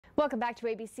Welcome back to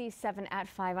ABC 7 at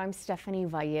 5. I'm Stephanie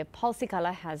Valle. Paul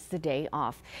Cicala has the day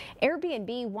off.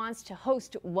 Airbnb wants to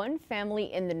host one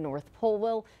family in the North Pole.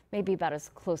 Well, maybe about as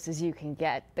close as you can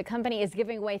get. The company is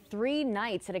giving away 3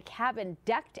 nights at a cabin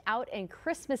decked out in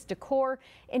Christmas decor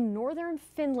in northern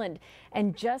Finland.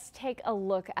 And just take a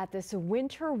look at this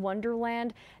winter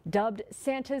wonderland dubbed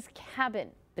Santa's Cabin.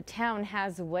 The town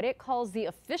has what it calls the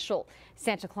official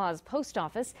Santa Claus post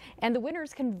office, and the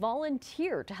winners can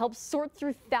volunteer to help sort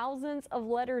through thousands of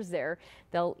letters there.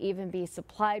 They'll even be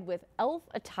supplied with elf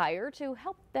attire to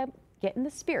help them get in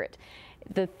the spirit.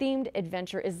 The themed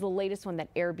adventure is the latest one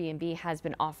that Airbnb has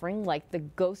been offering, like the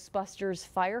Ghostbusters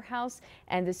Firehouse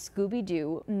and the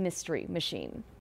Scooby-Doo Mystery Machine.